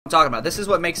Talking about. This is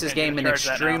what makes this game an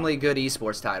extremely good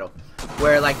esports title,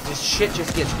 where like this shit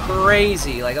just gets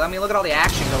crazy. Like, I mean, look at all the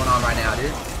action going on right now,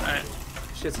 dude. Alright.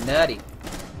 Shit's nutty.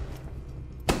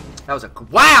 That was a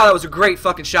wow. That was a great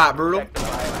fucking shot, Brutal.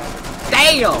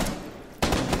 Damn.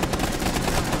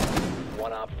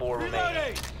 1 op 4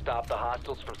 remaining. Stop the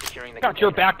hostiles from securing the. Got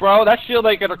your back, bro. That shield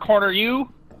ain't gonna corner you.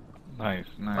 Nice,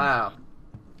 nice. Wow.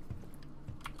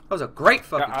 That was a great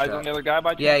fucking Got eyes shot. on the other guy by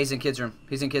chance? Yeah, he's in kids room.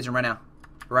 He's in kids room right now.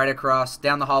 Right across,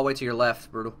 down the hallway to your left,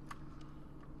 Brutal.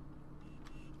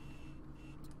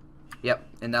 Yep,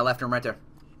 in that left room right there.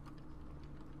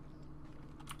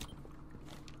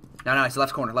 No, it's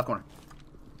left corner, left corner.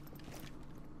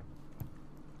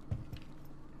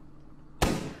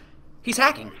 He's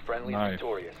hacking. Friendly Nice.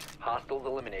 victorious. Hostiles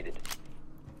eliminated.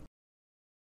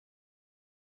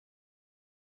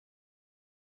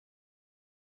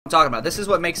 I'm talking about. This is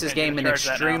what makes this game an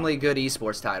extremely good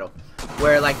esports title,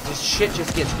 where like this shit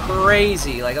just gets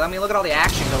crazy. Like, I mean, look at all the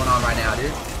action going on right now,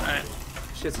 dude. Alright.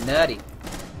 Shit's nutty.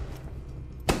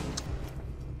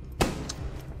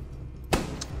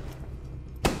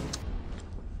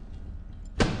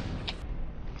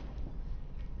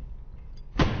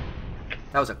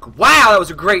 That was a wow. That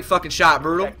was a great fucking shot,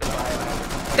 Brutal.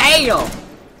 Damn.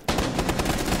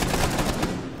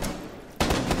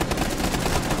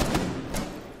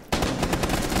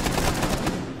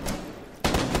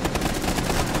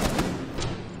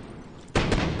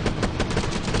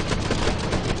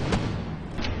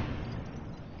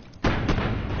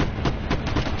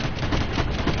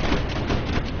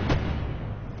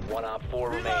 One op 4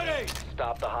 remaining.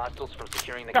 Stop the hostiles from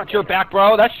securing the. Got your back,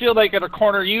 bro. That shield ain't gonna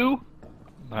corner you.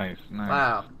 Nice, nice.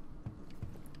 Wow.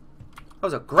 That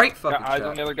was a great fucking Got eyes shot.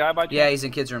 on the other guy by chance? Yeah, he's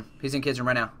in kids room. He's in kids room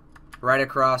right now. Right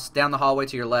across, down the hallway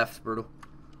to your left, Brutal.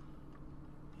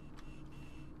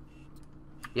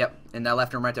 Yep, in that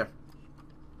left room right there.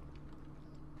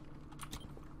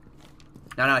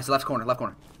 No, it's left corner, left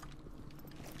corner.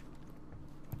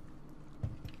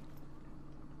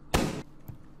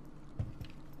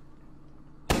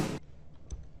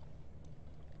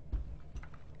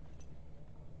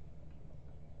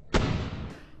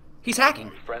 He's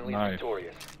hacking. Friendly Nice.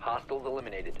 victorious. Hostiles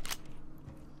eliminated.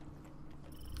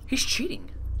 He's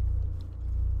cheating.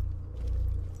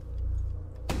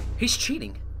 He's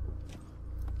cheating.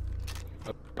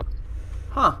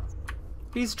 Huh.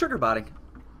 He's trigger botting.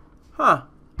 Huh.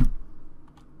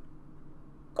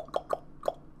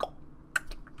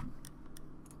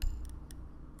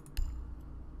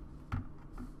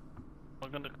 We're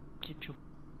gonna keep you.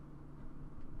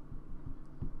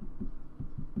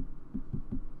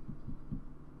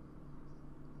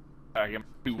 I am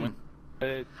doing.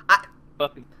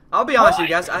 I'll be honest with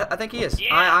you guys. I think he is.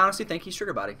 Yeah. I honestly think he's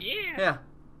trigger botting. Yeah. Yeah.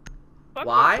 Fuck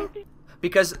Why? you.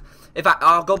 Because if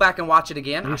I'll go back and watch it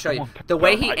again. I'll show you the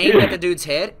way he aimed at the dude's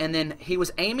head, and then he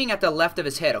was aiming at the left of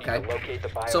his head. Okay. Locate the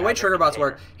So the way biohazard trigger bots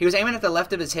container. work, he was aiming at the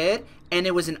left of his head, and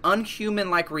it was an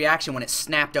unhuman-like reaction when it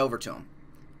snapped over to him.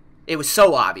 It was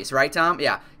so obvious, right, Tom?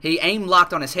 Yeah. He aimed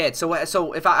locked on his head. So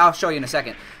if I'll show you in a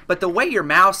second. But the way your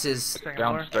mouse is,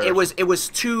 Downstairs. it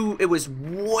was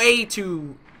way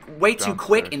too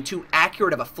quick and too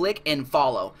accurate of a flick and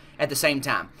follow at the same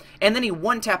time. And then he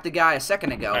one-tapped the guy a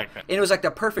second ago, and it was like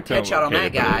the perfect headshot on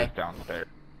that guy. Downstairs.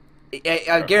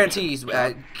 I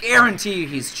guarantee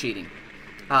he's cheating.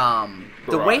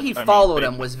 The way he I mean, followed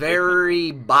him was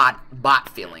very bot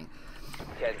feeling.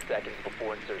 10 seconds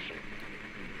before insertion.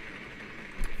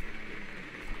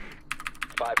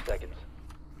 5 seconds.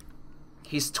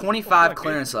 He's 25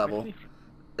 clearance level.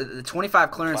 The 25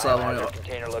 clearance level. Biohazard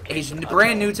container location. He's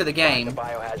brand new to the game,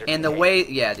 Biohazard and the container. way,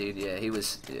 yeah, dude, yeah, he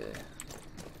was. Yeah.